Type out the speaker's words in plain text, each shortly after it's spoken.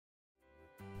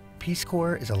Peace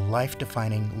Corps is a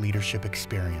life-defining leadership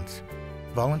experience.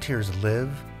 Volunteers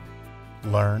live,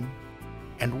 learn,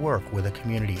 and work with a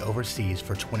community overseas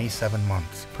for 27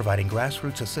 months, providing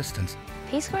grassroots assistance.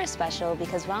 Peace Corps is special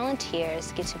because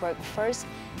volunteers get to work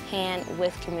firsthand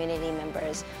with community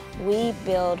members. We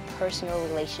build personal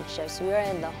relationships. We are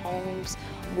in the homes,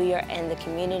 we are in the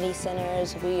community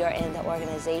centers, we are in the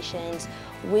organizations.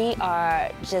 We are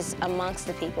just amongst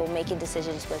the people, making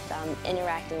decisions with them,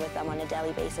 interacting with them on a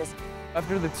daily basis.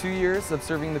 After the 2 years of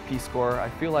serving the Peace Corps, I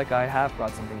feel like I have brought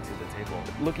something to the table.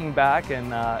 Looking back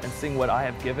and seeing what I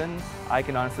have given, I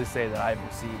can honestly say that I've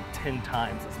received 10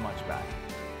 times as much back.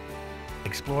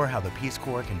 Explore how the Peace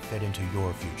Corps can fit into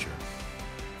your future.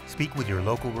 Speak with your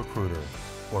local recruiter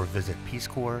or visit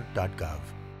peacecorps.gov.